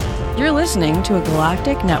You're listening to a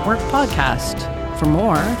Galactic Network podcast. For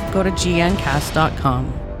more, go to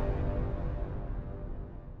gncast.com.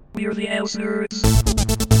 We're the ElseNerds.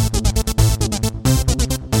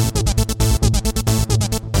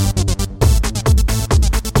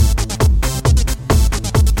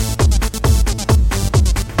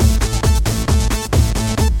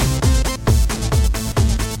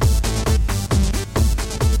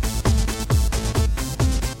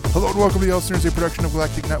 Hello and welcome to the ElseNerds, a production of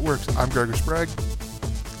Galactic Networks. I'm Gregor Sprague.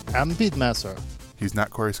 I'm Beatmaster. He's not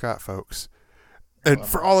Corey Scott, folks. And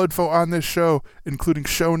for all info on this show, including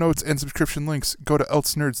show notes and subscription links, go to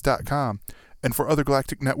ElseNerds.com. And for other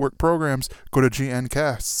Galactic Network programs, go to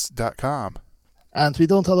gncasts.com. And we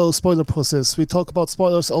don't allow spoiler process. We talk about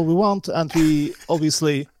spoilers all we want, and we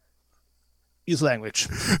obviously use language.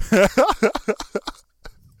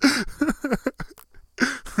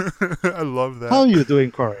 I love that. How are you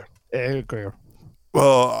doing, Corey? Greer?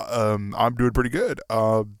 Well, I'm doing pretty good.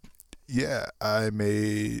 Yeah, I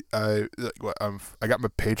got my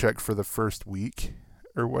paycheck for the first week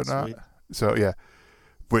or whatnot. Sweet. So yeah,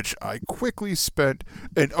 which I quickly spent.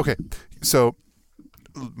 And okay, so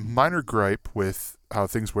minor gripe with how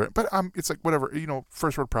things went, but it's like whatever. You know,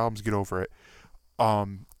 first world problems, get over it.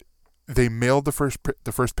 They mailed the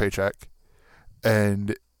first paycheck,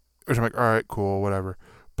 and I'm like, all right, cool, whatever.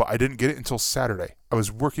 But I didn't get it until Saturday. I was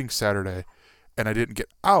working Saturday, and I didn't get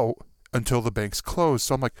out until the banks closed.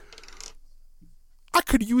 So I'm like, I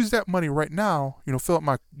could use that money right now, you know, fill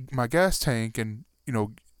up my gas tank and, you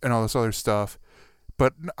know, and all this other stuff.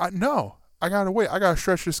 But no, I gotta wait. I gotta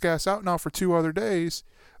stretch this gas out now for 2 other days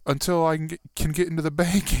until I can get into the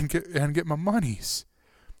bank and get my monies.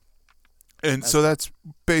 And so that's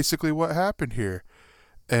basically what happened here.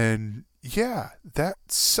 And yeah, that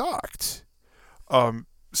sucked.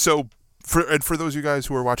 So for those of you guys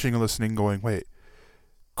who are watching and listening going, wait,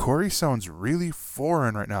 Corey sounds really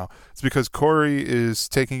foreign right now. It's because Corey is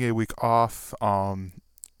taking a week off, you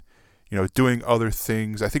know, doing other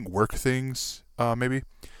things, I think work things, maybe.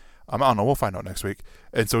 I don't know, we'll find out next week.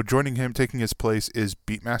 And so joining him, taking his place is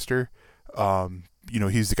Beatmaster. You know,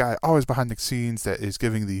 he's the guy always behind the scenes that is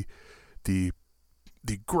giving the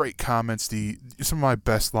great comments. Some of my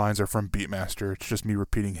best lines are from Beatmaster. It's just me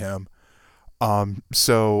repeating him.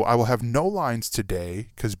 So I will have no lines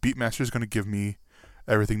today because Beatmaster is going to give me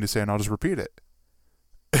everything to say and I'll just repeat it.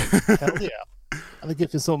 Hell yeah. I'll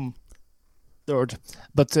give you some third.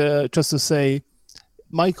 But just to say,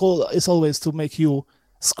 my goal is always to make you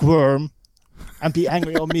squirm and be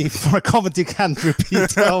angry on me for a comment you can't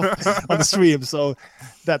repeat on the stream. So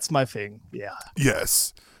that's my thing. Yeah.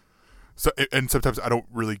 Yes. So, and sometimes I don't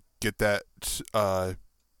really get that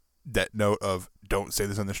that note of don't say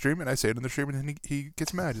this on the stream, and I say it on the stream, and then he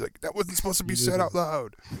gets mad. He's like, that wasn't supposed to be said out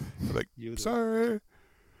loud. I'm like, sorry.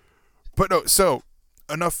 But no, so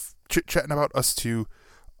enough chit-chatting about us two.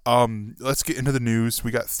 Let's get into the news.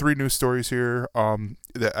 We got 3 news stories here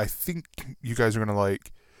that I think you guys are going to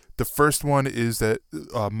like. The first one is that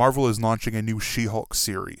Marvel is launching a new She-Hulk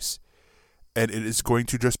series, and it is going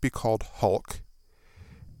to just be called Hulk.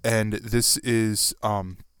 And this is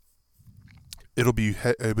it'll be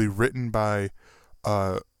written by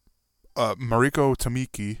Mariko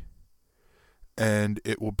Tamaki, and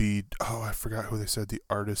it will be I forgot who they said the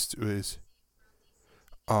artist is.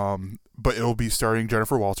 But it will be starring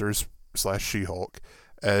Jennifer Walters / She-Hulk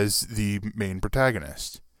as the main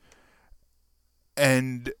protagonist.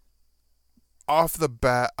 And off the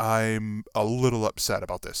bat, I'm a little upset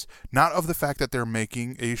about this. Not of the fact that they're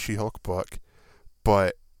making a She-Hulk book,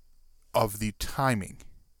 but of the timing.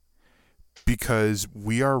 Because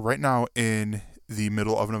we are right now in the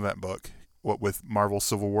middle of an event book with Marvel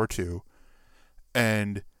Civil War 2.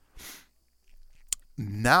 And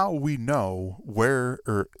now we know where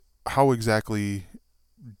or how exactly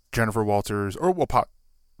Jennifer Walters, or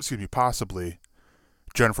possibly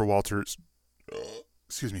Jennifer Walters,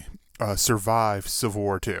 survived Civil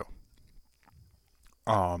War 2.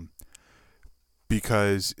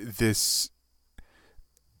 Because this,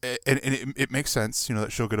 and it makes sense, you know,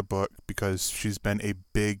 that she'll get a book because she's been a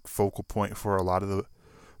big focal point for a lot of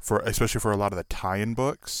especially for a lot of the tie-in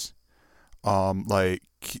books.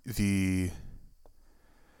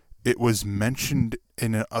 It was mentioned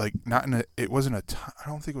in I don't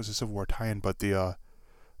think it was a Civil War tie-in, but the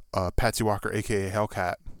Patsy Walker, aka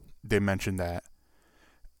Hellcat, they mentioned that.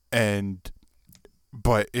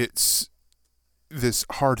 But it's this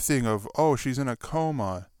hard thing of, oh, she's in a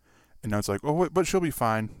coma. And now it's like, oh, but she'll be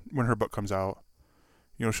fine when her book comes out.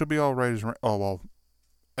 You know, she'll be all right as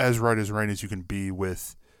right as rain as you can be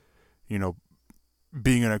with, you know,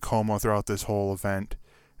 being in a coma throughout this whole event.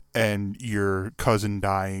 and your cousin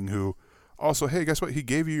dying, who also, hey, guess what? He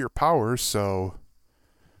gave you your powers, so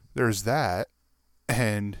there's that.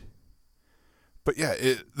 But yeah,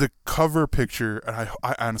 the cover picture, and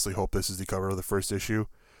I honestly hope this is the cover of the first issue,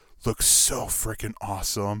 looks so freaking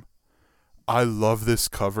awesome. I love this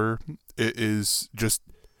cover. It is just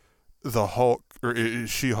the Hulk, or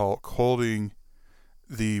She-Hulk, holding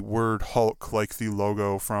the word Hulk like the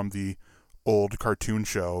logo from the old cartoon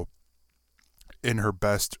show in her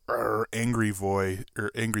best angry voice, or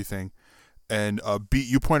angry thing. And Beat,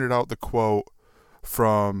 you pointed out the quote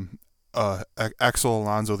from Axel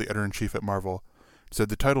Alonso, the editor-in-chief at Marvel. Said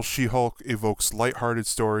the title She-Hulk evokes lighthearted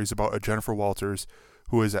stories about a Jennifer Walters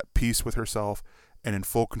who is at peace with herself and in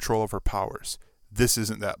full control of her powers. This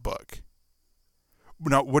isn't that book.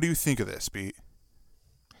 Now, what do you think of this, Pete?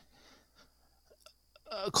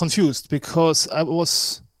 Confused, because I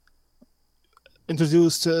was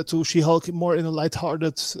introduced to She-Hulk more in a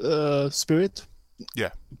lighthearted spirit.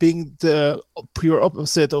 Yeah. Being the pure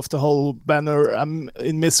opposite of the whole Banner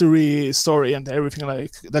in misery story and everything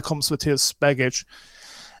like that comes with his baggage.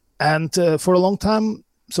 And for a long time,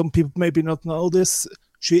 some people maybe not know this,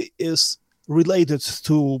 she is related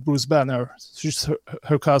to Bruce Banner. She's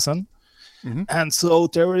her cousin. Mm-hmm. And so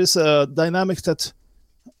there is a dynamic that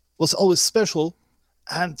was always special.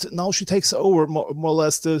 And now she takes over more or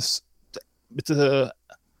less this with the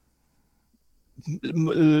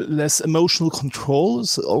less emotional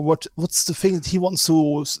controls, or what's the thing that he wants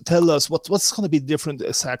to tell us? What's going to be different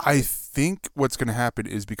exactly? I think what's going to happen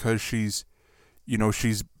is, because she's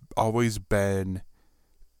always been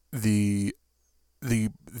the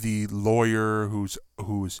lawyer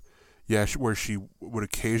who's where she would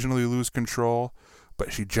occasionally lose control,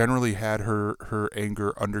 but she generally had her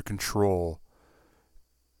anger under control.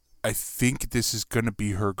 I think this is going to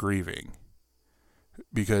be her grieving,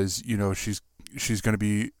 because she's going to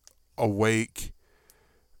be awake,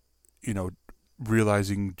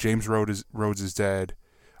 realizing James Rhodes is dead.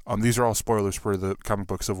 These are all spoilers for the comic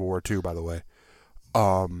book Civil War II, by the way.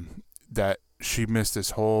 That she missed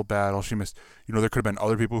this whole battle. She missed, there could have been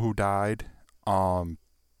other people who died, and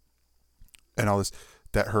all this.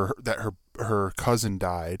 That her cousin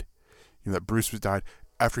died. That Bruce died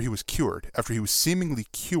after he was cured, after he was seemingly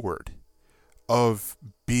cured of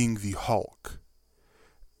being the Hulk,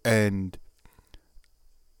 and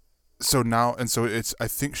so now, I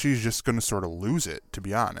think she's just going to sort of lose it, to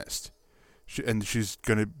be honest. This is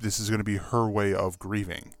going to be her way of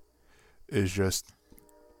grieving, is just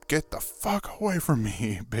get the fuck away from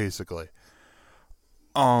me, basically.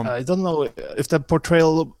 I don't know if that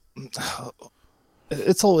portrayal,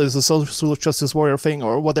 it's always a social justice warrior thing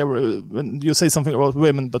or whatever when you say something about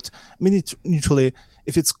women, but mutually,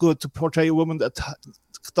 if it's good to portray a woman that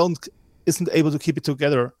isn't able to keep it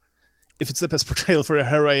together, if it's the best portrayal for a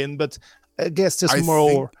heroine, but I guess there's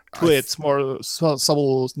more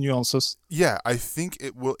subtle nuances. Yeah, I think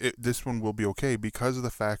this one will be okay because of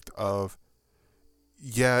the fact of,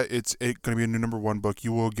 it's going to be a new #1 book.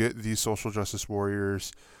 You will get these social justice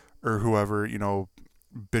warriors or whoever,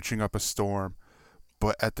 bitching up a storm.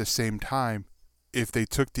 But at the same time, if they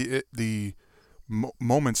took the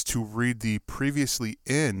moments to read the previously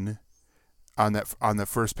in on that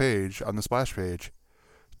first page, on the splash page,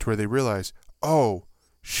 to where they realize, oh,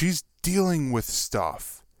 she's dealing with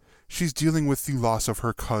stuff. She's dealing with the loss of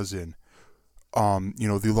her cousin,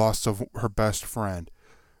 the loss of her best friend,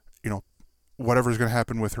 whatever's going to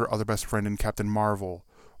happen with her other best friend in Captain Marvel,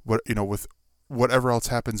 with whatever else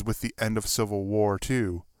happens with the end of Civil War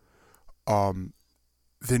too. Then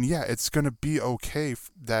it's going to be okay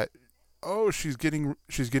that, she's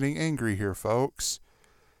getting angry here, folks.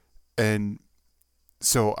 And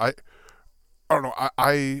so I don't know.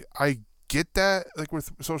 I get that, like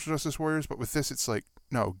with social justice warriors, but with this, it's like,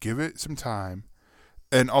 no, give it some time.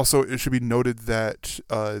 And also, it should be noted that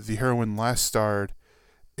the heroine last starred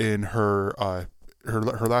in her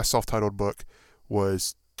last self-titled book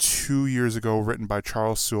was 2 years ago, written by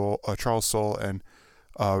Charles Soule and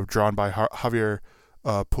drawn by Javier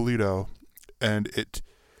Pulido, and it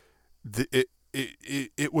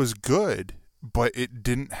was good, but it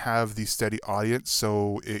didn't have the steady audience,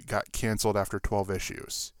 so it got canceled after 12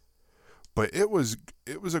 issues. But it was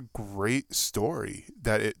a great story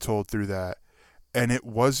that it told through that, and it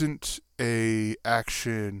wasn't a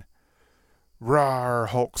action rawr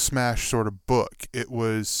Hulk smash sort of book. It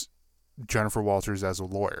was Jennifer Walters as a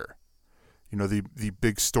lawyer. The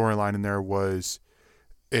big storyline in there was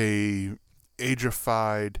a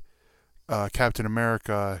ageified Captain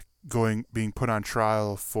America being put on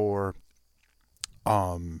trial for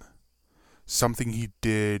something he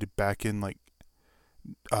did back in like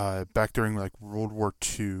back during like World War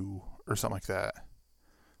II or something like that,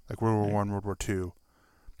 like World War One, World War II,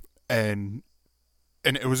 and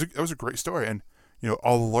it was a great story. And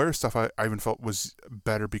all the lawyer stuff I even felt was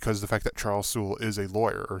better because of the fact that Charles Soule is a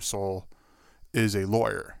lawyer, or Soule is a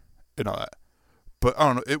lawyer, and all that. But I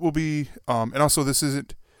don't know. It will be, and also this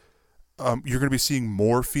isn't. You're going to be seeing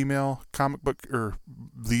more female comic book or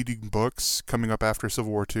leading books coming up after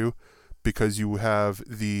Civil War II, because you have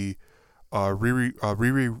the Riri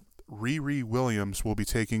Williams will be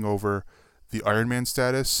taking over the Iron Man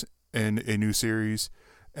status in a new series,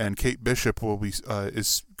 and Kate Bishop will be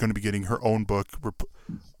is going to be getting her own book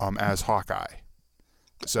as Hawkeye.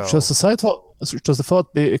 So just a side thought, just a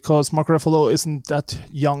thought, because Mark Ruffalo isn't that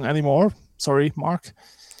young anymore. Sorry, Mark.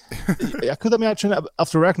 I could imagine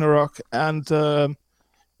after Ragnarok and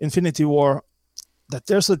Infinity War that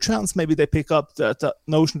there's a chance maybe they pick up that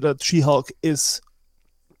notion that She-Hulk is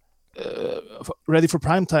ready for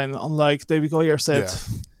primetime, unlike David Goyer said. Yeah.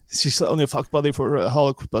 She's only a fuck buddy for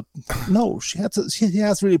Hulk, but no, she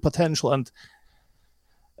has really potential, and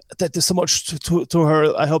that there's so much to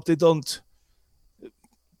her. I hope they don't.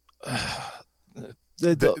 I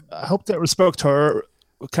hope they respect her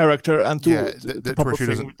character and do the proper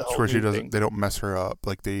thing with the whole thing. They don't mess her up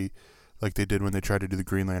like they did when they tried to do the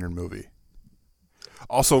Green Lantern movie.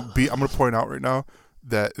 Also, I'm going to point out right now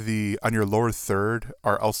that on your lower third,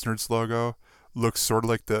 our ElseNerds logo looks sort of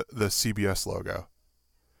like the CBS logo.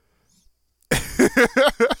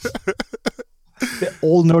 The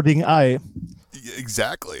all nerding eye.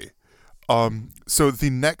 Exactly. So the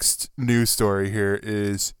next news story here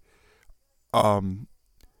is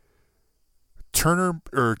Turner,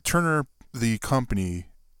 the company,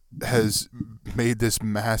 has made this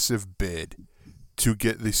massive bid to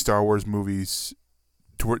get the Star Wars movies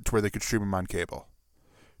to where they could stream them on cable,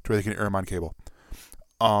 to where they can air them on cable.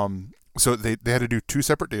 So they had to do two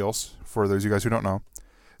separate deals. For those of you guys who don't know,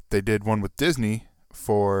 they did one with Disney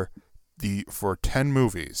for 10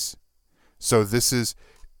 movies. So this is,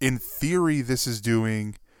 in theory, this is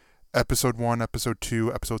doing Episode 1, Episode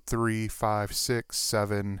 2, Episode 3, 5, 6,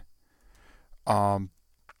 7,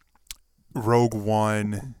 Rogue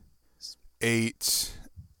One, 8,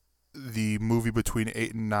 the movie between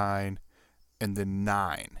 8 and 9, and then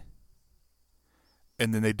 9.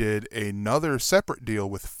 And then they did another separate deal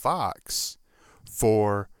with Fox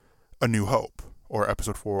for A New Hope, or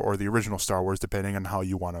Episode 4, or the original Star Wars, depending on how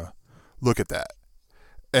you want to look at that.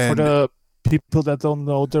 And for the people that don't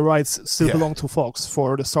know, the rights still belong to Fox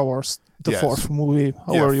for the Star Wars, the fourth movie,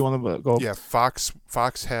 however you want to go. Yeah, Fox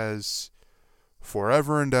has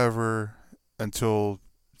forever and ever until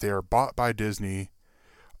they are bought by Disney,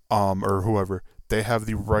 or whoever. They have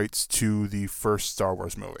the rights to the first Star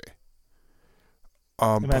Wars movie.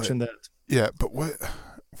 Imagine that. Yeah, but where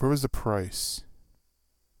was the price?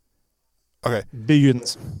 Okay.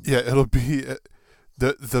 Billions. Yeah, it'll be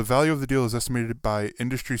the value of the deal is estimated by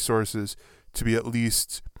industry sources to be at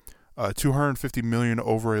least $250 million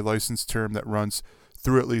over a license term that runs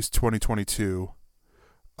through at least 2022,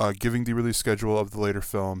 giving the release schedule of the later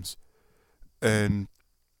films. But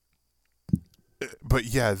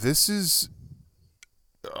yeah, this is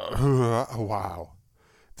wow.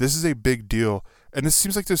 This is a big deal, and it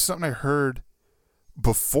seems like there's something I heard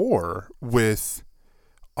before with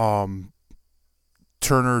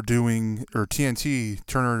Turner doing, or TNT,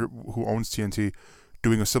 Turner, who owns TNT,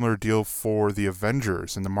 doing a similar deal for the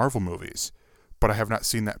Avengers and the Marvel movies, but I have not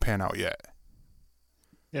seen that pan out yet.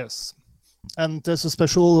 Yes. And there's a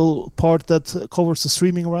special part that covers the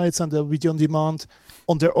streaming rights and the video on demand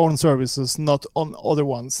on their own services, not on other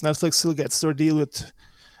ones. Netflix still gets their deal with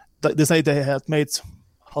the site they had made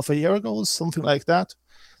half a year ago, something like that.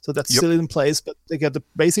 So that's still in place, but they get the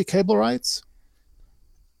basic cable rights.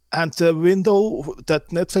 And the window that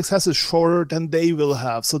Netflix has is shorter than they will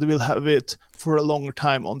have, so they will have it for a longer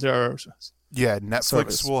time on their Netflix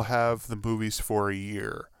service. will have the movies for a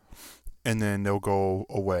year, and then they'll go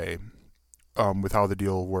away. With how the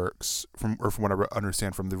deal works, from what I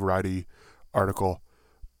understand from the Variety article.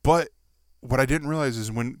 But what I didn't realize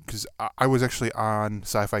is because I was actually on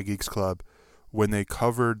Sci-Fi Geeks Club when they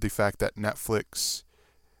covered the fact that Netflix,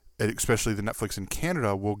 especially the Netflix in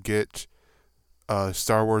Canada, will get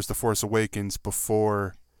Star Wars: The Force Awakens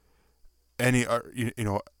before any,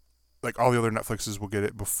 like all the other Netflixes will get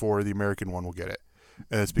it before the American one will get it,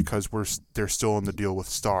 and it's because they're still in the deal with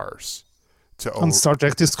Stars. On Star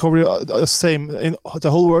Trek Discovery, same. In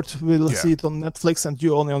the whole world will see it on Netflix, and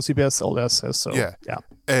you only on CBS All Access. So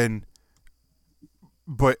and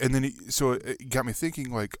then it got me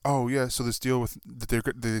thinking, like, oh yeah, so this deal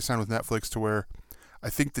that they signed with Netflix, to where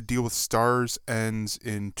I think the deal with Stars ends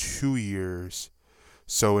in 2 years.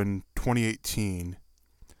 So in 2018,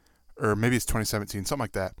 or maybe it's 2017, something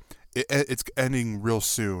like that, it's ending real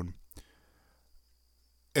soon.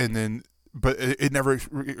 And then, but it never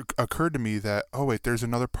occurred to me that, oh wait, there's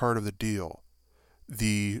another part of the deal,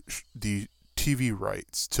 the TV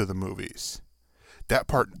rights to the movies. That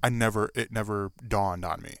part it never dawned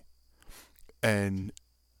on me. And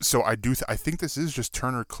so I think this is just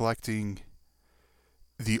Turner collecting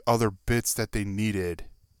the other bits that they needed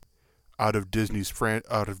out of Disney's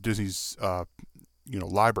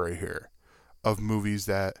library here of movies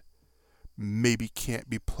that maybe can't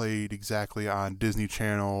be played exactly on Disney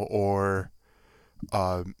Channel or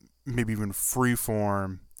maybe even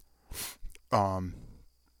Freeform or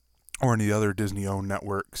any other Disney-owned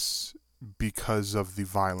networks because of the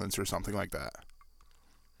violence or something like that.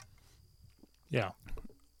 Yeah.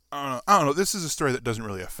 I don't know. This is a story that doesn't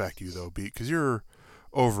really affect you, though, Beat, because you're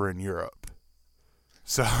over in Europe.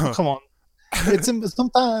 So Come on. It's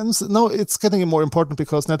sometimes it's getting more important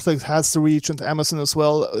because Netflix has the reach and Amazon as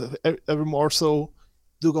well. Ever more so,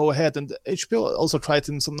 do go ahead. And HBO also tried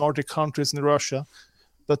in some Nordic countries in Russia,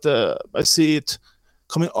 but I see it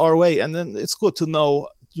coming our way, and then it's good to know,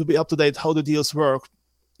 to be up to date how the deals work,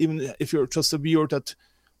 even if you're just a viewer that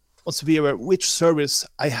wants to be aware which service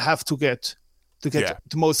I have to get the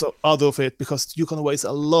most out of it, because you can waste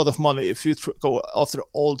a lot of money if you go after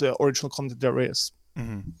all the original content there is.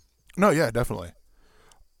 Mm-hmm. No, yeah, definitely.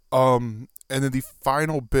 And then the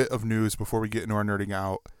final bit of news before we get into our nerding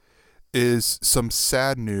out is some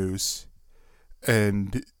sad news,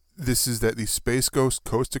 and this is that the Space Ghost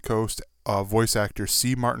Coast to Coast voice actor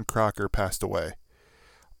C. Martin Crocker passed away.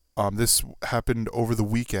 This happened over the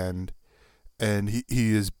weekend, and he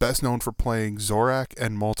is best known for playing Zorak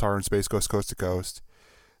and Moltar in Space Ghost Coast to Coast.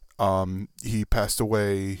 He passed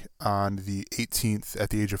away on the 18th at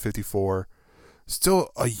the age of 54. Still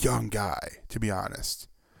a young guy, to be honest.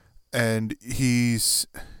 And he's...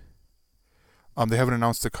 they haven't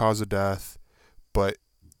announced the cause of death, but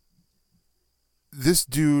this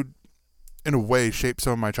dude, in a way, shaped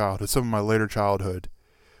some of my childhood, some of my later childhood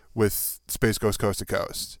with Space Ghost Coast to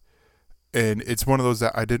Coast. And it's one of those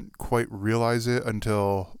that I didn't quite realize it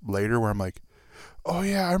until later, where I'm like, oh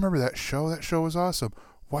yeah, I remember that show. That show was awesome.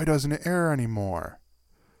 Why doesn't it air anymore?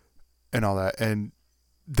 And all that. And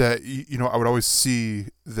that, I would always see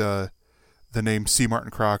the name C.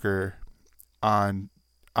 Martin Crocker on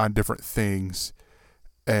different things.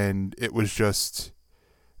 And it was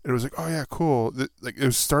like, oh yeah, cool. Like, it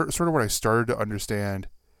was sort of what I started to understand.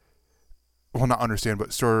 Well, not understand,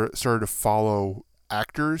 but started to follow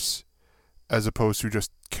actors as opposed to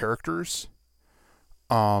just characters.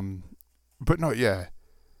 But no, yeah.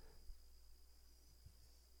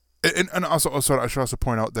 And also I should also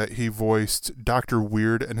point out that he voiced Dr.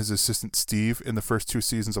 Weird and his assistant Steve in the first 2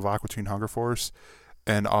 seasons of Aqua Teen Hunger Force,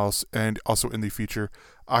 and also in the feature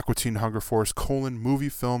Aqua Teen Hunger Force: movie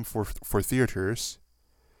film for theaters.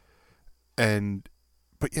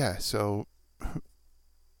 But yeah, so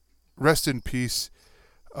rest in peace,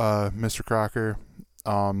 Mr. Crocker.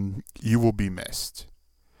 You will be missed.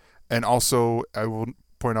 And also, I will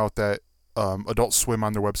point out that Adult Swim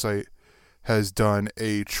on their website has done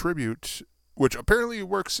a tribute, which apparently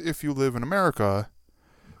works if you live in America,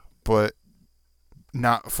 but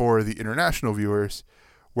not for the international viewers,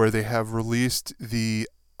 where they have released I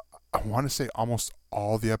want to say almost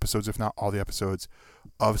all the episodes, if not all the episodes,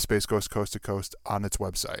 of Space Ghost Coast to Coast on its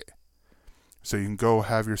website. So you can go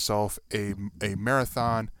have yourself a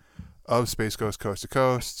marathon of Space Ghost Coast to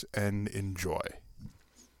Coast and enjoy.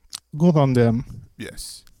 Good on them.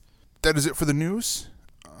 Yes. That is it for the news.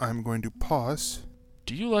 I'm going to pause.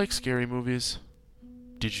 Do you like scary movies?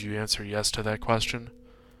 Did you answer yes to that question?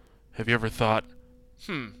 Have you ever thought,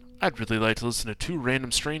 I'd really like to listen to 2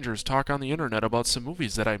 random strangers talk on the internet about some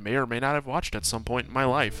movies that I may or may not have watched at some point in my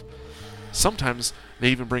life? Sometimes they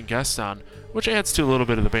even bring guests on, which adds to a little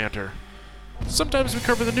bit of the banter. Sometimes we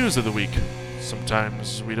cover the news of the week.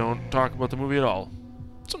 Sometimes we don't talk about the movie at all.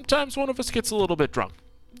 Sometimes one of us gets a little bit drunk.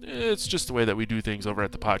 It's just the way that we do things over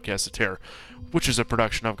at the Podcast of Terror, which is a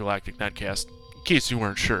production of Galactic Netcast, in case you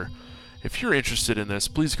weren't sure. If you're interested in this,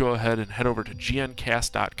 please go ahead and head over to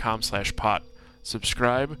gncast.com/pot.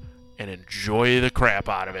 Subscribe and enjoy the crap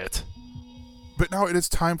out of it. But now it is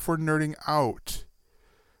time for Nerding Out.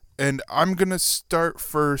 And I'm going to start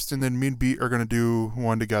first, and then me and Beat are going to do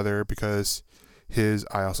one together, because his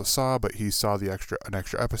I also saw, but he saw an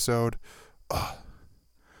extra episode. I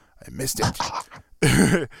missed it.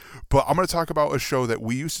 But I'm going to talk about a show that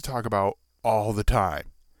we used to talk about all the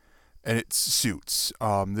time, and it's Suits.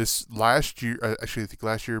 This last year, actually I think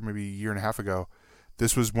last year, maybe a year and a half ago,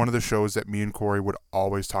 this was one of the shows that me and Corey would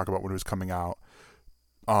always talk about when it was coming out,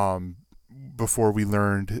 before we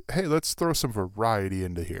learned, hey, let's throw some variety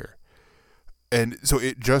into here. And so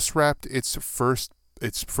it just wrapped its first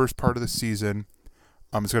part of the season.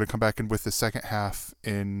 It's going to come back in with the second half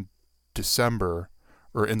in December,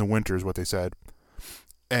 or in the winter is what they said.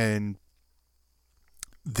 And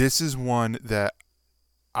this is one that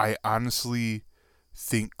I honestly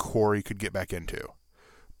think Corey could get back into,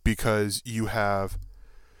 because you have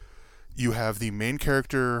the main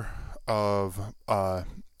character of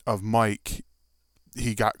Mike.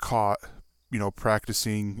 He got caught,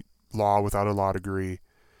 practicing law without a law degree,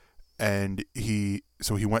 and he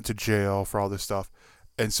went to jail for all this stuff.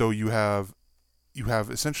 And so you have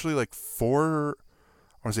essentially like four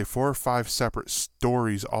or five separate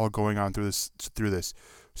stories all going on through this.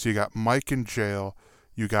 So you got Mike in jail,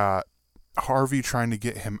 you got Harvey trying to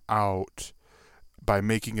get him out by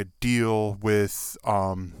making a deal with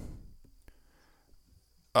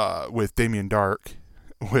Damien Dark,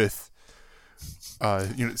 with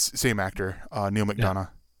same actor, Neil McDonough.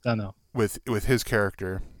 I know. With his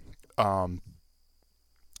character. Then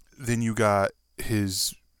you got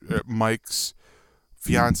his Mike's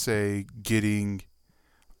fiance getting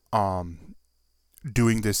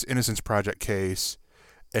doing this Innocence Project case,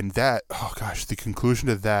 and that, oh gosh, the conclusion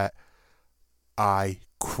to that, I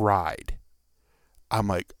cried. I'm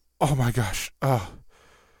like, oh my gosh, all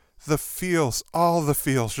the feels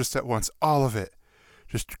just at once, all of it,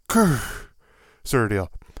 just sort of deal.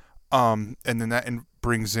 And then that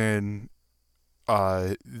brings in the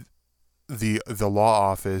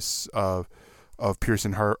law office of Pierce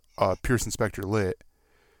Inspector Lit,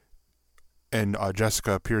 and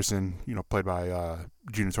Jessica Pearson, played by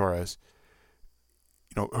Gina Torres,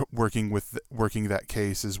 working that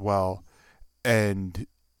case as well. And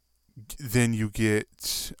then you get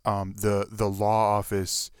the law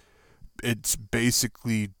office. It's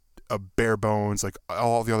basically a bare bones, like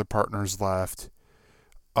all the other partners left.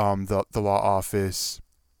 The law office,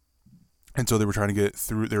 and so they were trying to get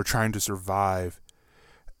through. They were trying to survive,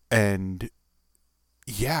 and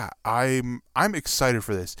yeah, I'm excited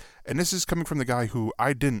for this. And this is coming from the guy who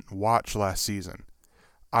I didn't watch last season.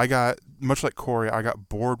 I got, much like Corey, I got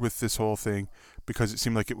bored with this whole thing because it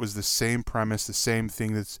seemed like it was the same premise, the same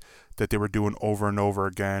thing that they were doing over and over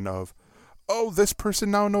again of, oh, this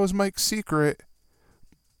person now knows Mike's secret,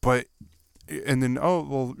 and then, oh,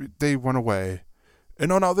 well, they went away.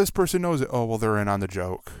 And oh, now this person knows it. Oh, well, they're in on the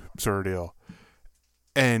joke, sort of deal.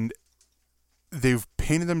 And they've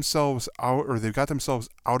painted themselves out, or they've got themselves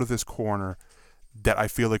out of this corner that I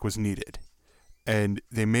feel like was needed. And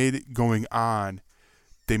they made it going on.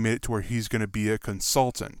 They made it to where he's going to be a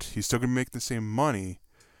consultant. He's still going to make the same money.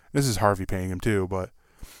 This is Harvey paying him too, but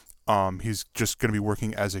he's just going to be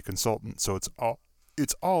working as a consultant. So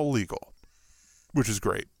it's all legal, which is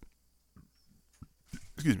great.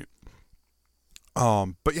 Excuse me.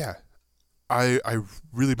 But yeah, I've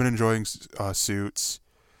really been enjoying Suits.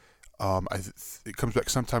 It comes back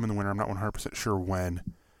sometime in the winter. I'm not 100% sure when.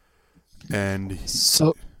 And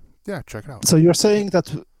So yeah, check it out. So you're saying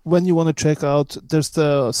that when you want to check out, there's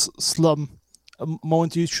the slum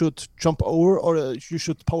moment you should jump over, or you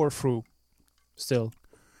should power through still?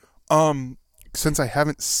 Since I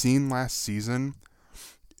haven't seen last season,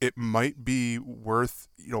 it might be worth,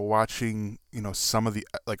 watching, some of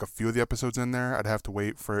a few of the episodes in there. I'd have to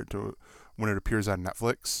wait for it to, when it appears on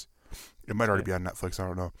Netflix. It might already be on Netflix, I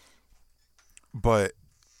don't know. But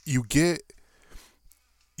you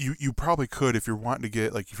probably could, if you're wanting to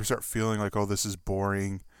get, if you start feeling like, oh, this is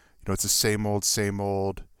boring, it's the same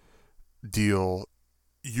old deal,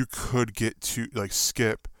 you could get to,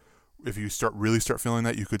 skip. If you really start feeling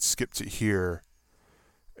that, you could skip to here.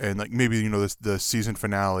 And, maybe, the season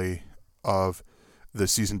finale of the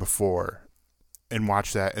season before and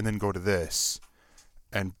watch that, and then go to this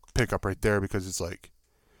and pick up right there, because it's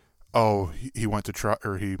oh, he went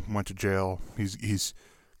to he went to jail. He's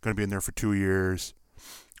going to be in there for 2 years.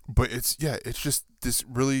 But it's just this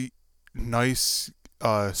really nice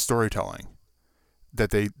storytelling that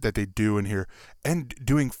they do in here, and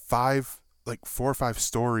doing 4 or 5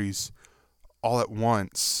 stories all at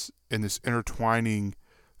once in this intertwining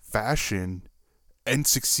fashion and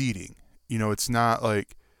succeeding. It's not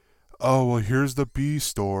oh, well, here's the B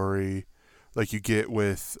story like you get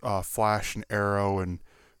with Flash and Arrow and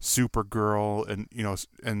Supergirl and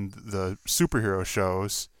and the superhero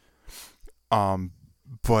shows.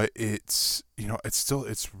 But it's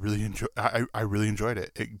it's really I really enjoyed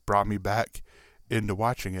it. It brought me back into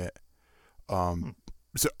watching it. So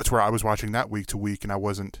it's where I was watching that week to week, and I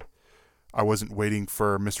wasn't waiting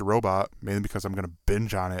for Mr. Robot, mainly because I'm gonna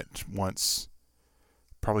binge on it once,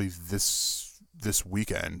 probably this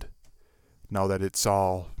weekend. now that it's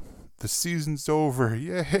all, the season's over,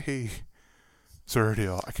 yay, sort of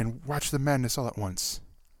deal. I can watch the madness all at once.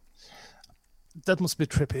 That must be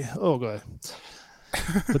trippy. Oh god.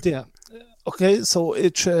 But yeah. Okay, so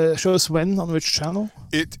it shows when on which channel?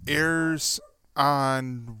 It airs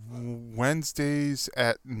on Wednesdays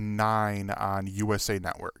at 9 on USA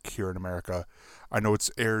Network here in America. I know it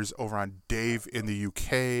airs over on Dave in the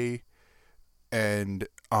UK, and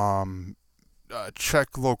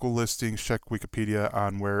check local listings, check Wikipedia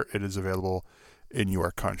on where it is available in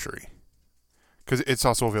your country. Because it's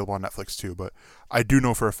also available on Netflix too, but I do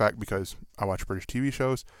know for a fact, because I watch British TV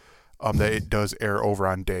shows, that it does air over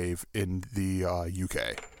on Dave in the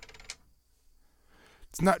UK.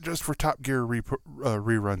 It's not just for Top Gear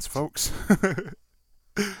reruns, folks.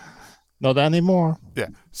 Not anymore. Yeah.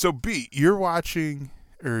 So B, you're watching,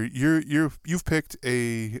 or you've picked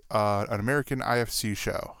an American IFC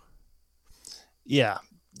show. Yeah,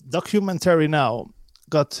 documentary now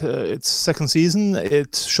got its second season.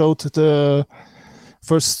 It showed the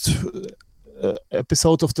first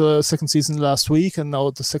episode of the second season last week, and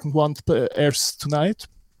now the second one airs tonight.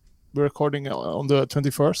 We're recording on the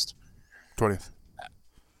 21st. 20th.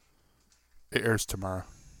 It airs tomorrow.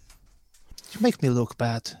 You make me look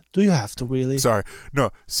bad. Do you have to really? Sorry.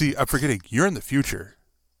 No, see, I'm forgetting. You're in the future.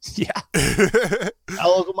 Yeah.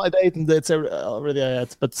 I'll look at my date and dates already I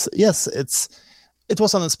had. But yes, it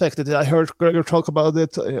was unexpected. I heard Gregor talk about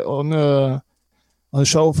it on the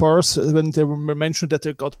show first when they were mentioned that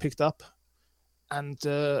they got picked up. And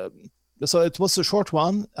so it was a short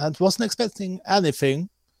one and wasn't expecting anything,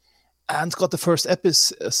 and got the first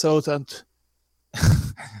episode and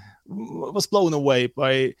was blown away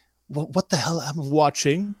by what the hell I'm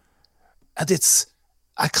watching. And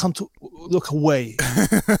I can't look away.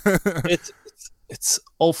 It's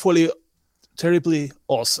awfully, terribly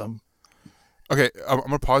awesome. Okay, I'm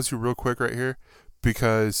going to pause you real quick right here,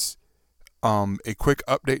 because a quick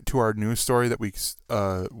update to our news story that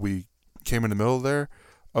we came in the middle there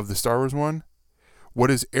of the Star Wars one. What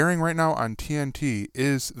is airing right now on TNT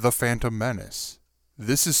is The Phantom Menace.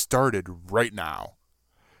 This is started right now.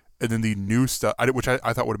 And then the new stuff, which I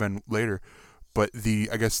thought would have been later, but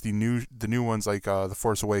I guess the new ones like The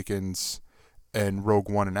Force Awakens and Rogue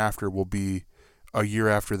One and after will be a year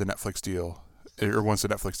after the Netflix deal, or once the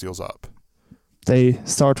Netflix deal's up. They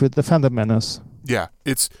start with The Phantom Menace. Yeah,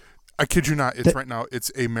 I kid you not, right now,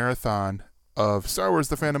 it's a marathon of Star Wars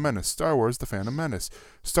The Phantom Menace, Star Wars The Phantom Menace,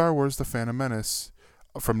 Star Wars The Phantom Menace,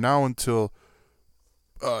 from now until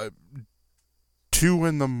 2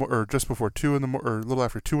 in the or just before 2 in the or a little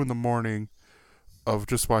after 2 in the morning, of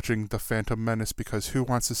just watching The Phantom Menace, because who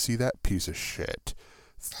wants to see that piece of shit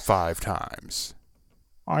 5 times?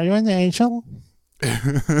 Are you an angel?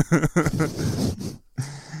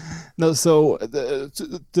 No, so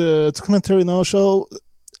the documentary now show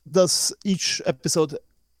does each episode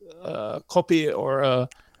copy or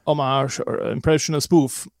homage or impression, a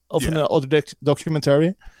spoof of an other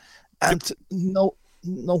documentary, and no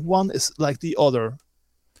one is like the other.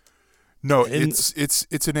 No,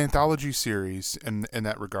 it's an anthology series in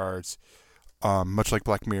that regards, much like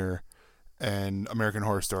Black Mirror and American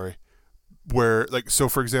Horror Story, where, like, so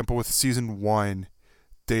for example, with season 1,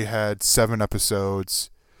 they had 7 episodes.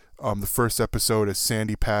 The first episode is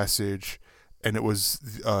Sandy Passage, and it was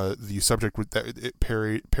the subject that it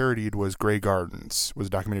parodied was Grey Gardens. Was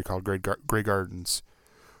a documentary called Grey Gardens.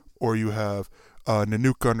 Or you have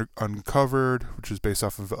Nanook Uncovered, which is based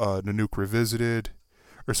off of Nanook Revisited,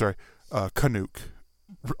 or sorry, Canuck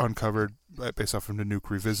Uncovered, based off of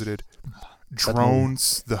Nanook Revisited.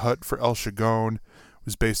 Drones, The Hunt for El Shagon,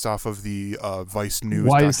 was based off of the Vice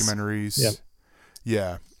News documentaries.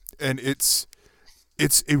 Yeah, and it's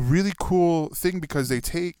a really cool thing, because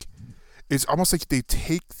it's almost like they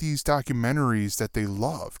take these documentaries that they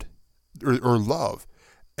loved or love,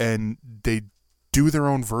 and they do their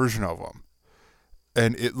own version of them.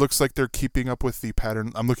 And it looks like they're keeping up with the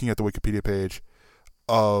pattern. I'm looking at the Wikipedia page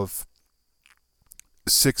of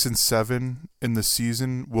 6 and 7 in the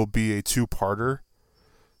season will be a 2-parter.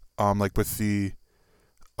 Like with the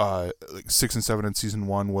like 6 and 7 in season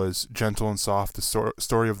 1 was Gentle and Soft, the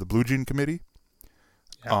story of the Blue Jean Committee,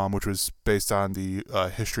 which was based on the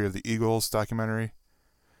history of the Eagles documentary,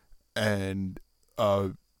 and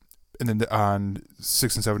then on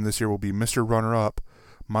 6 and 7 this year will be Mr. Runner Up,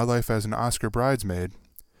 My Life as an Oscar Bridesmaid,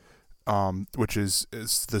 which is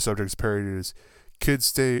the subject's parodied as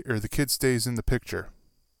the kid stays in the picture.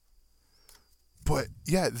 But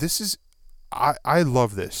yeah, I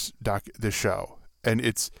love this show, and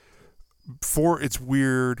it's for its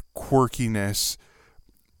weird quirkiness.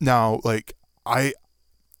 Now, like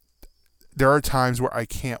there are times where I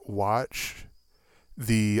can't watch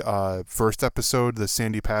the first episode, the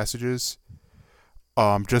Sandy Passages,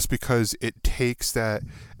 just because it takes that.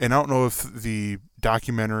 And I don't know if the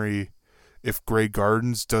documentary, if Grey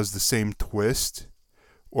Gardens does the same twist,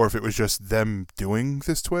 or if it was just them doing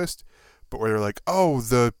this twist, but where they're like, oh,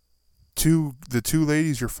 the two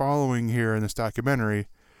ladies you're following here in this documentary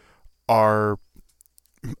are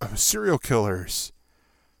serial killers,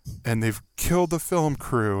 and they've killed the film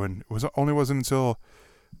crew, and it wasn't until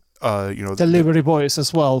Delivery Boys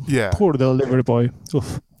as well. Yeah. Poor Delivery Boy.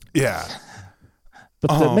 Oof. Yeah.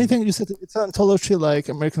 But the main thing you said, it's an anthology like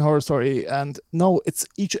American Horror Story, and no, it's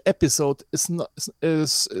each episode is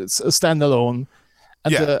a standalone,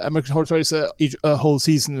 and the American Horror Story is a whole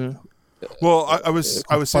season. Well, I was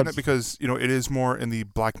saying that because it is more in the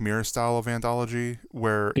Black Mirror style of anthology,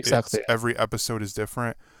 where every episode is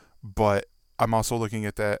different. But I'm also looking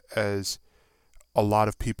at that as a lot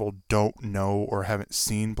of people don't know or haven't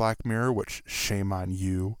seen Black Mirror, which shame on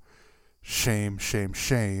you, shame.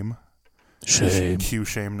 Shame. Cue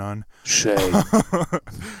shame none. Shame.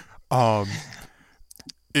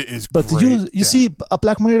 It is but great. you see a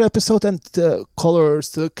Black Mirror episode, and the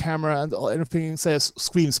colors, the camera, and everything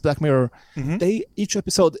screams Black Mirror. Mm-hmm. Each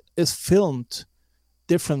episode is filmed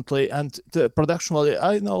differently, and the production value.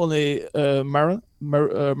 I know only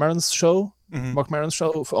Maron's show, Mm-hmm. Mark Maron's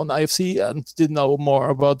show on IFC, and didn't know more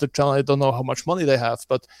about the channel. I don't know how much money they have,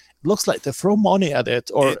 but it looks like they throw money at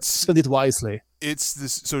it or spend it wisely. It's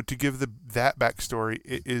this. So to give that backstory,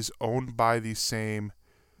 it is owned by the same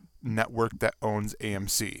network that owns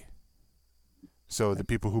AMC. So the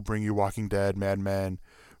people who bring you Walking Dead, Mad Men,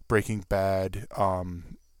 Breaking Bad,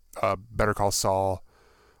 Better Call Saul,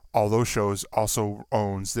 all those shows also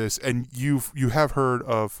owns this. And you have heard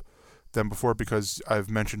of them before because I've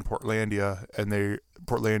mentioned Portlandia, and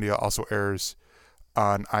Portlandia also airs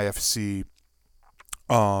on IFC.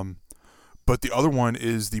 But the other one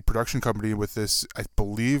is the production company with this, I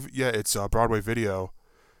believe, it's Broadway Video,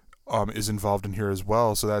 is involved in here as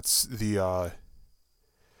well. So that's the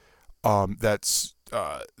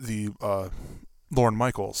Lorne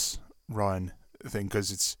Michaels run thing,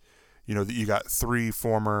 because it's, you got 3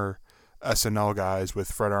 former SNL guys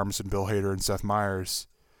with Fred Armisen, Bill Hader, and Seth Meyers,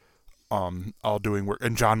 all doing work,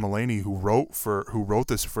 and John Mulaney, who wrote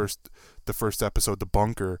the first episode, The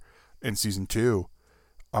Bunker, in season 2.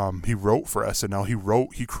 He wrote for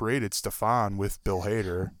SNL. He created Stefan with Bill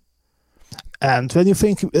Hader. And when you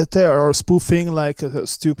think they are spoofing like a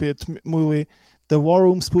stupid movie, the War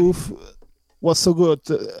Room spoof was so good.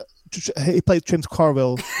 He played James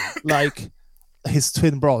Carville like his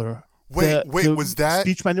twin brother. Wait, was that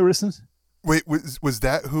speech mannerisms? Wait, was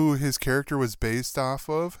that who his character was based off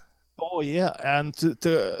of? Oh yeah, and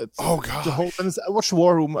the whole. I watched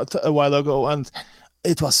War Room a while ago, and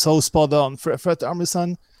it was so spot on. Fred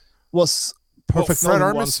Armisen was perfect. Fred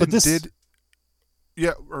Armisen did.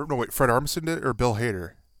 Yeah, or no, wait. Fred Armisen did, or Bill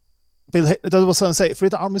Hader? That was what I say.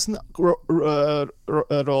 Fred Armisen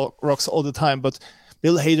rocks all the time, but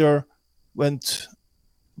Bill Hader went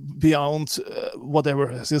beyond whatever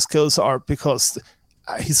his skills are, because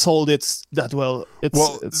he sold it that well.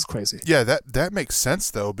 It's crazy. Yeah, that makes sense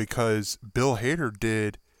though, because Bill Hader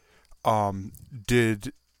did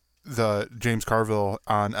the James Carville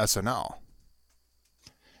on SNL.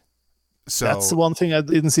 So that's the one thing I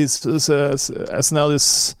didn't see. SNL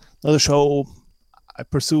is not a show I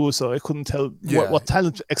pursue, so I couldn't tell what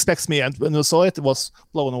talent expects me. And when I saw it, was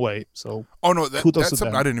blown away. So that's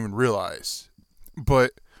something I didn't even realize. And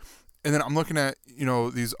then I'm looking at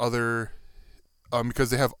these other,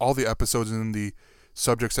 because they have all the episodes and the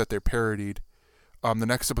subjects that they're parodied. The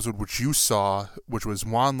next episode, which you saw, which was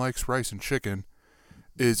Juan Likes Rice and Chicken,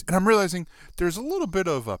 and I'm realizing there's a little bit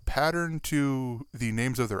of a pattern to the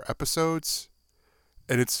names of their episodes,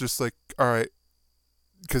 and it's just like, all right,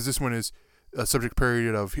 because this one is a subject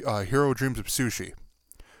parodied of Hero Dreams of Sushi.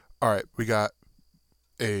 All right, we got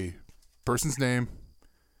a person's name,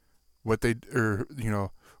 what they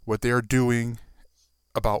are doing,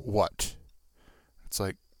 about what. It's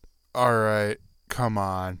like, all right, come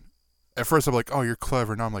on. At first I'm like, oh, you're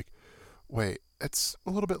clever. Now I'm like, wait, it's a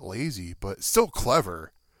little bit lazy, but still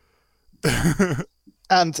clever.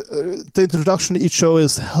 And the introduction to each show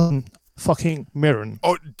is Helen fucking Mirren.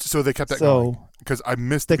 Oh, so they kept that going, because I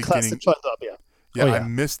missed the beginning. Up, yeah. I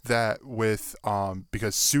missed that with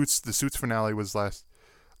because the Suits finale was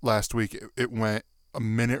last week. It went a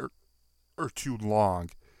minute or 2 long.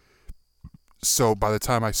 So by the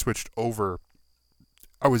time I switched over,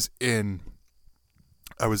 I was in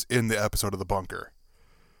the episode of The Bunker,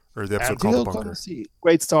 or the episode called The Bunker. See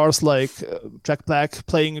great stars like Jack Black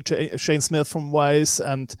playing Shane Smith from Vice,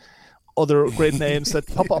 and other great names that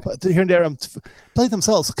pop up here and there and play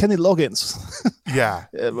themselves. Kenny Loggins. Yeah,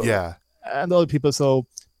 yeah. And other people. So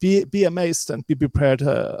be amazed and be prepared.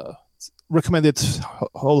 Recommend it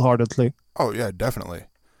wholeheartedly. Oh yeah, definitely.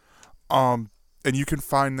 And you can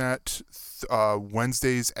find that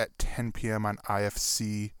Wednesdays at 10 p.m. on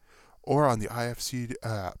IFC or on the IFC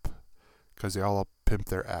app, because they all pimp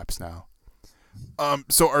their apps now.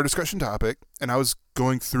 So our discussion topic, and I was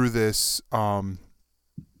going through this a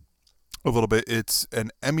little bit. It's an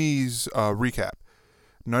Emmys recap.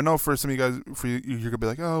 Now I know for some of you guys, you're gonna be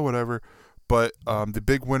like, oh, whatever. But the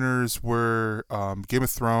big winners were Game of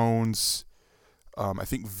Thrones. I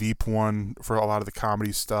think Veep won for a lot of the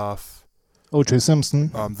comedy stuff. O.J. Simpson.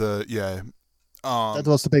 That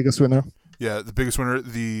was the biggest winner. Yeah, the biggest winner.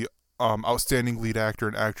 The outstanding lead actor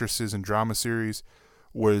and actresses in drama series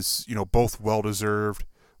was, both well deserved,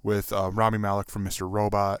 with Rami Malek from Mr.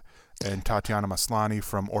 Robot and Tatiana Maslany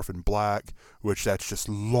from Orphan Black, which that's just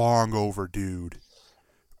long overdue.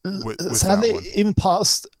 With Sadly, even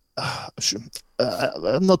past.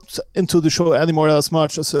 I'm not into the show anymore as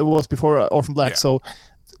much as it was before Orphan Black, so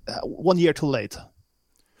 1 year too late.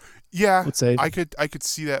 Yeah, I would say. I could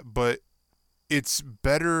see that, but it's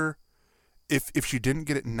better if she didn't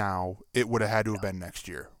get it now. It would have had to have been next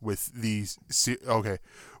year. With these, okay,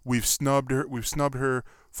 we've snubbed her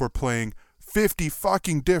for playing 50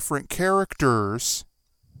 fucking different characters.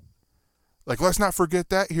 Like, let's not forget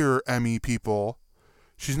that here, Emmy people.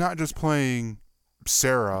 She's not just playing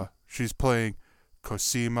Sarah. She's playing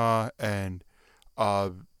Cosima and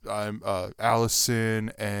Allison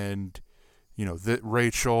and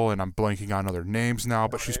Rachel, and I'm blanking on other names now,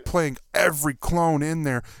 but she's playing every clone in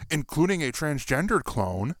there, including a transgendered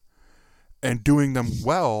clone, and doing them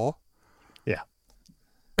well. Yeah.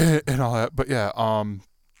 And all that. But yeah,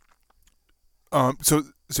 so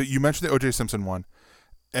you mentioned the O.J. Simpson one,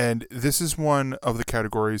 and this is one of the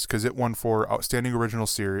categories because it won for Outstanding Original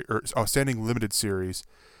Series or Outstanding Limited Series,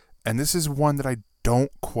 and this is one that I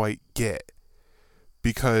don't quite get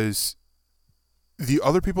because the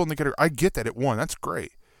other people in the category, I get that it won. That's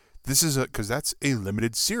great. This is because that's a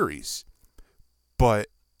limited series. But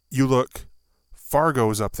you look,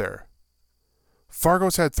 Fargo's up there.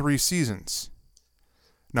 Fargo's had 3 seasons.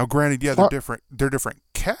 Now, granted, yeah, they're different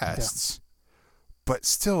casts, but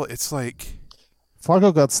still, it's like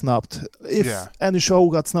Fargo got snubbed. If any show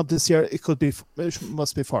got snubbed this year, it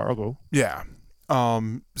must be Fargo. Yeah.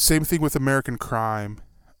 Same thing with American Crime.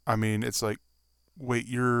 I mean, it's like, wait,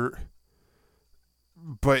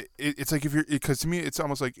 but it's like because to me, it's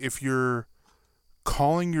almost like if you're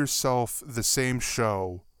calling yourself the same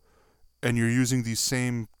show and you're using the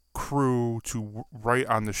same crew to write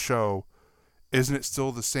on the show, isn't it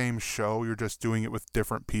still the same show? You're just doing it with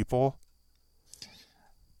different people.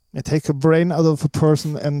 You take a brain out of a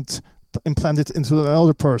person and implant it into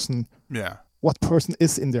another person. Yeah. What person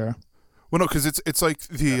is in there? Well, no, because it's like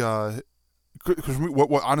the because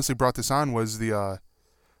what honestly brought this on was the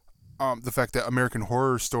fact that American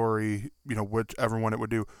Horror Story, whichever one it would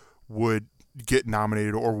do, would get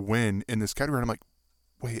nominated or win in this category. And I'm like,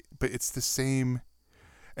 wait, but it's the same.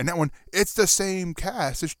 And that one, it's the same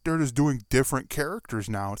cast. They're just doing different characters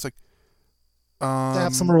now. It's like, they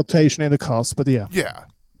have some rotation in the cast, but yeah. Yeah.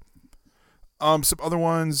 Some other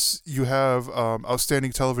ones, you have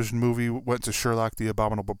Outstanding Television Movie went to Sherlock the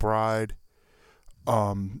Abominable Bride,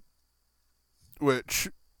 which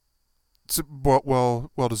well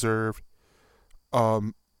deserved.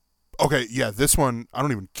 Okay, yeah, this one I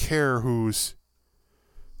don't even care who's.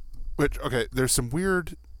 There's some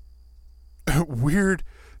weird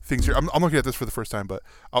things here. I'm looking at this for the first time, but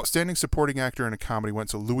Outstanding Supporting Actor in a Comedy went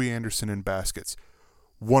to Louis Anderson in Baskets.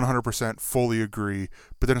 100% fully agree.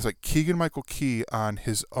 But then it's like Keegan-Michael Key on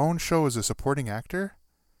his own show as a supporting actor?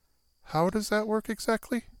 How does that work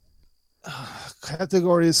exactly?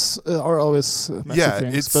 Categories are always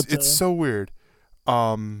messy things, it's so weird.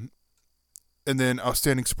 And then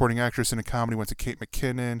Outstanding Supporting Actress in a Comedy went to Kate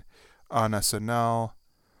McKinnon on SNL.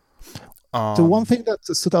 The one thing that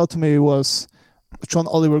stood out to me was John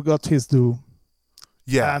Oliver got his due.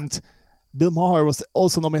 Yeah. And Bill Maher was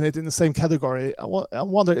also nominated in the same category. I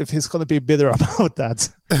wonder if he's going to be bitter about that.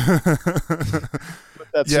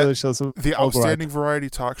 Really shows the Outstanding Variety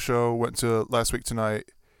Talk Show went to Last Week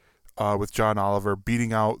Tonight with John Oliver,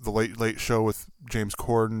 beating out The Late Late Show with James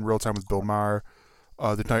Corden, Real Time with Bill Maher,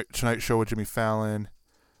 The Tonight Show with Jimmy Fallon.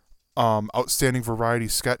 Outstanding Variety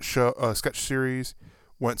Sketch Series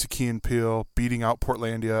went to Key and Peele, beating out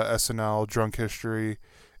Portlandia, SNL, Drunk History,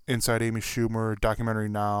 Inside Amy Schumer, Documentary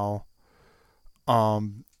Now.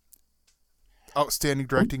 Outstanding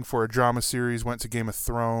Directing for a Drama Series went to Game of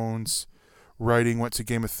Thrones. Writing went to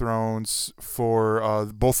Game of Thrones for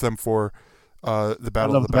both of them for the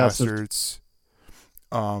Battle of Love the the Bastard. Bastards.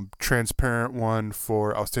 Transparent won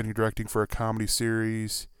for outstanding directing for a comedy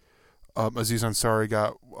series. Aziz Ansari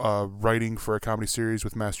got writing for a comedy series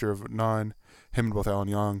with Master of None. Him and both Alan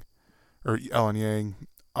Yang.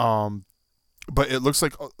 But it looks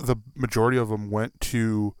like the majority of them went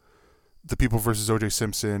to The People versus O.J.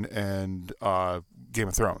 Simpson and Game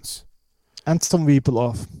of Thrones. And some people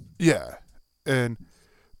off. Yeah, and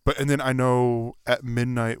then I know At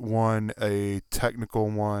Midnight won a technical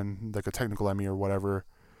one, like a technical Emmy or whatever.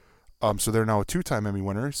 So they're now 2-time Emmy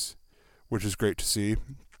winners, which is great to see.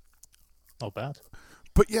 Not bad.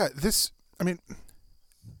 But yeah,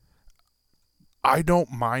 I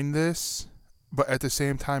don't mind this, but at the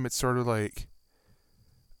same time, it's sort of like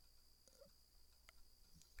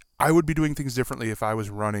I would be doing things differently if I was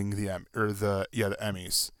running the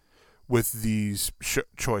Emmys with these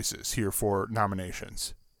choices here for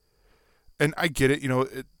nominations. And I get it,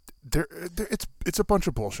 it's a bunch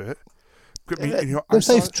of bullshit. They're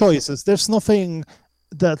safe choices. There's nothing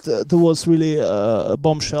that there was really a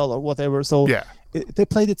bombshell or whatever. So yeah, they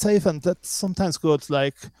played it safe, and that's sometimes good.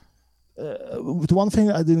 Like the one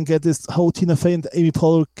thing I didn't get is how Tina Fey and Amy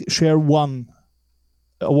Poehler share one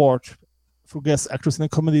award for guest actress in a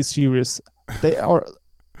comedy series. They are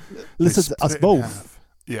listed as both.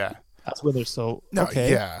 Yeah, as winners. So no,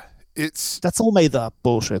 okay, yeah, that's all made up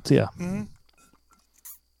bullshit. Yeah. Mm-hmm.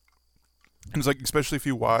 It's like, especially if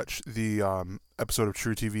you watch the episode of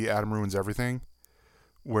True TV, Adam Ruins Everything,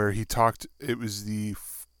 where he talked, it was the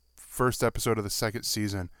first episode of the second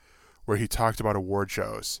season, where he talked about award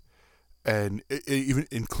shows, and even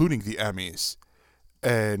including the Emmys,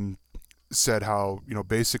 and said how,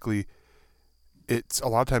 basically, it's a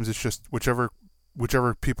lot of times it's just whichever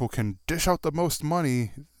people can dish out the most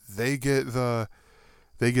money, they get the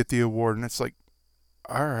award, and it's like,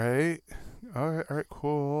 all right,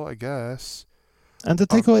 cool, I guess. And the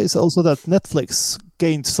takeaway is also that Netflix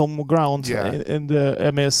gained some ground in the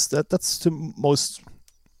Emmys. That's the most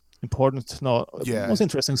important, most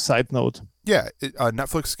interesting side note. Yeah,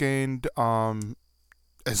 Netflix gained.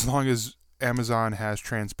 As long as Amazon has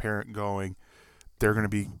Transparent going, they're going to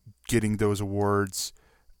be getting those awards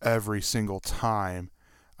every single time.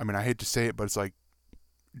 I mean, I hate to say it, but it's like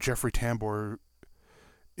Jeffrey Tambor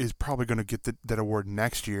is probably going to get that award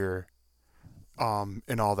next year,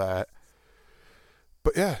 and all that.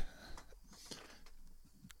 But yeah.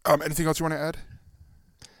 Anything else you want to add?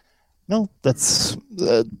 No, that's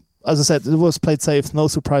as I said, it was played safe. No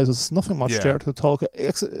surprises. Nothing much there to talk,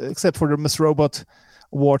 except for the Miss Robot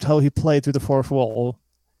award. How he played with the fourth wall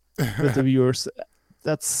with the viewers.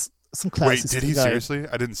 That's some classic. Wait, did he seriously?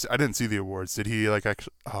 I didn't see the awards. Did he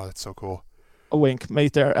actually? Oh, that's so cool. A wink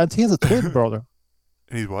made there, and he has a twin brother.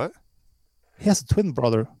 And he's what? He has a twin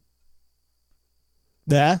brother.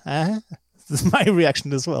 Yeah, this is my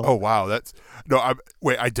reaction as well. Oh wow,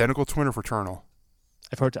 wait, identical twin or fraternal?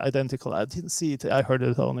 I've heard identical. I didn't see it. I heard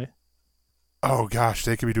it only. Oh gosh,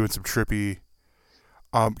 they could be doing some trippy.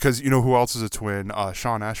 Because who else is a twin?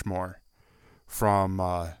 Shawn Ashmore, from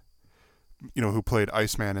who played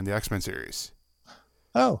Iceman in the X-Men series.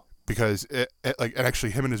 Oh. Because and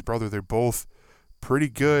actually him and his brother, they're both pretty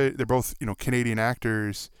good. They're both Canadian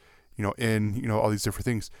actors, in all these different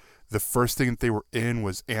things. The first thing that they were in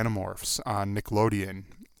was Animorphs on Nickelodeon,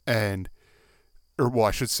 I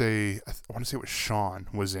want to say it was Sean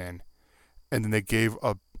was in, and then they gave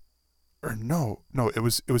it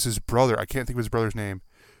was his brother. I can't think of his brother's name,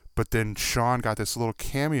 but then Sean got this little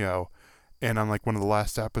cameo, and on one of the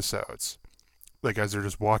last episodes, as they're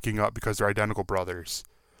just walking up because they're identical twin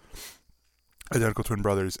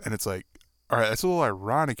brothers, and it's like, all right, that's a little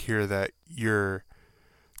ironic here that your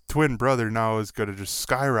twin brother now is going to just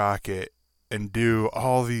skyrocket and do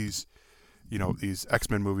all these, these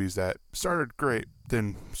X-Men movies that started great,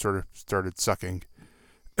 then sort of started sucking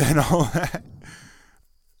and all that.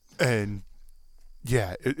 And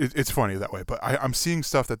yeah, it's funny that way, but I'm seeing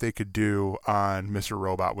stuff that they could do on Mr.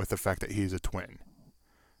 Robot with the fact that he's a twin,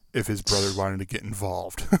 if his brother wanted to get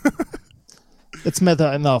involved. It's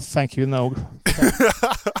meta enough, thank you, no.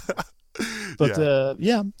 But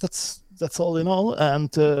that's all in all,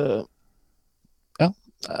 and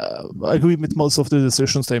I agree with most of the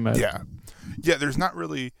decisions they made. Yeah, there's not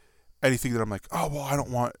really anything that I'm like, oh well, I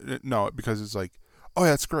don't want it. No, because it's like, oh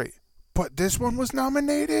yeah, that's great, but this one was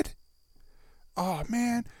nominated. Oh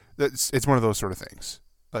man, it's one of those sort of things,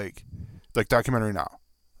 like Documentary Now,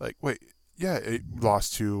 wait, yeah, it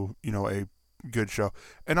lost to a good show,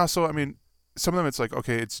 and also I mean, some of them it's like,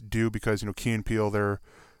 okay, it's due because Key and Peele they're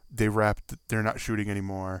wrapped, they're not shooting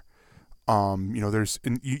anymore.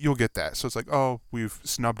 You'll get that. So it's like, oh, we've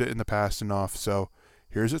snubbed it in the past enough, so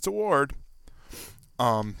here's its award.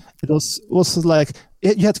 It was like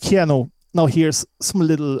you had Keanu. Now here's some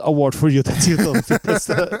little award for you that you don't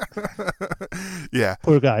Yeah.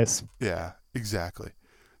 Poor guys. Yeah, exactly.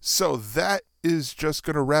 So that is just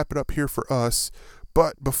gonna wrap it up here for us.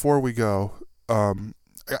 But before we go, I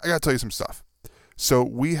gotta tell you some stuff. So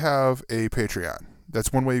we have a Patreon.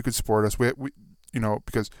 That's one way you could support us. We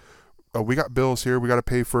because we got bills here. We got to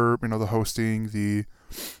pay for the hosting, the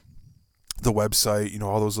website,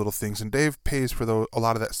 all those little things. And Dave pays for a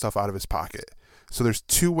lot of that stuff out of his pocket. So there's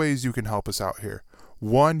two ways you can help us out here.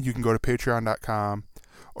 One, you can go to patreon.com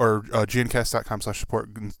or gncast.com/support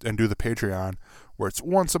and do the Patreon, where it's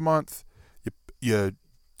once a month. You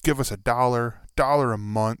give us $1 a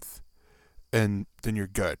month, and then you're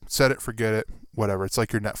good. Set it, forget it, whatever. It's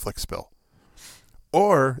like your Netflix bill.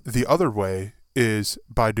 Or the other way is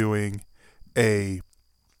by going to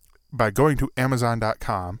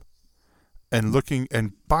Amazon.com and looking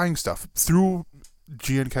and buying stuff through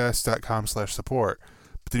gncast.com/support.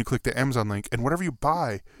 But then you click the Amazon link, and whatever you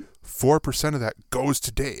buy, 4% of that goes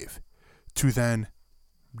to Dave to then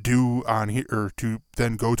do on here, or to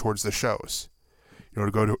then go towards the shows, to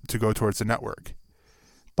go towards the network.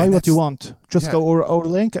 Buy what you want. Just go over our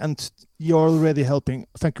link, and you're already helping.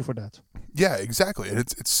 Thank you for that. Yeah, exactly, and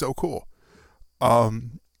it's so cool. They're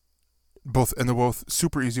both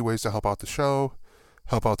super easy ways to help out the show,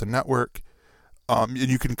 help out the network. And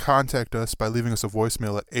you can contact us by leaving us a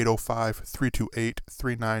voicemail at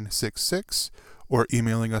 805-328-3966 or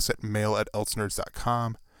emailing us at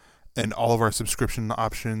mail@elsenerds.com. And all of our subscription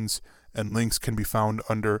options and links can be found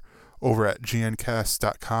over at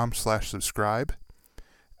gncast.com/subscribe.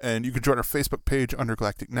 And you can join our Facebook page under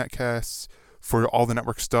Galactic Netcasts. For all the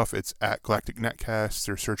network stuff, it's at Galactic Netcasts,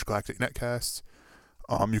 or search Galactic Netcasts.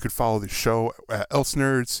 You can follow the show at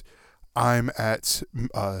ElseNerds. I'm at, actually,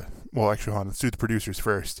 hold on, let's do the producers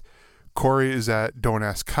first. Corey is at Don't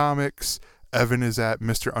Ask Comics. Evan is at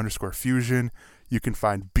Mr_Fusion. You can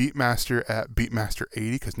find Beatmaster at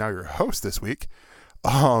Beatmaster80, because now you're a host this week.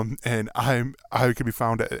 And I can be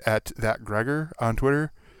found at That Gregor on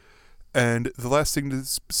Twitter. And the last thing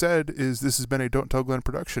that's said is this has been a Don't Tell Glenn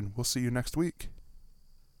production. We'll see you next week.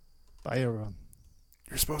 Bye, everyone.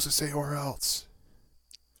 You're supposed to say or else.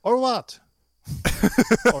 Or what?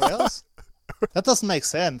 Or else? That doesn't make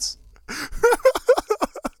sense.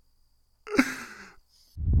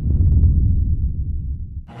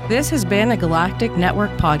 This has been a Galactic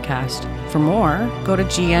Network podcast. For more, go to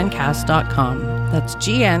gncast.com. That's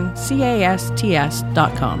gncast.com.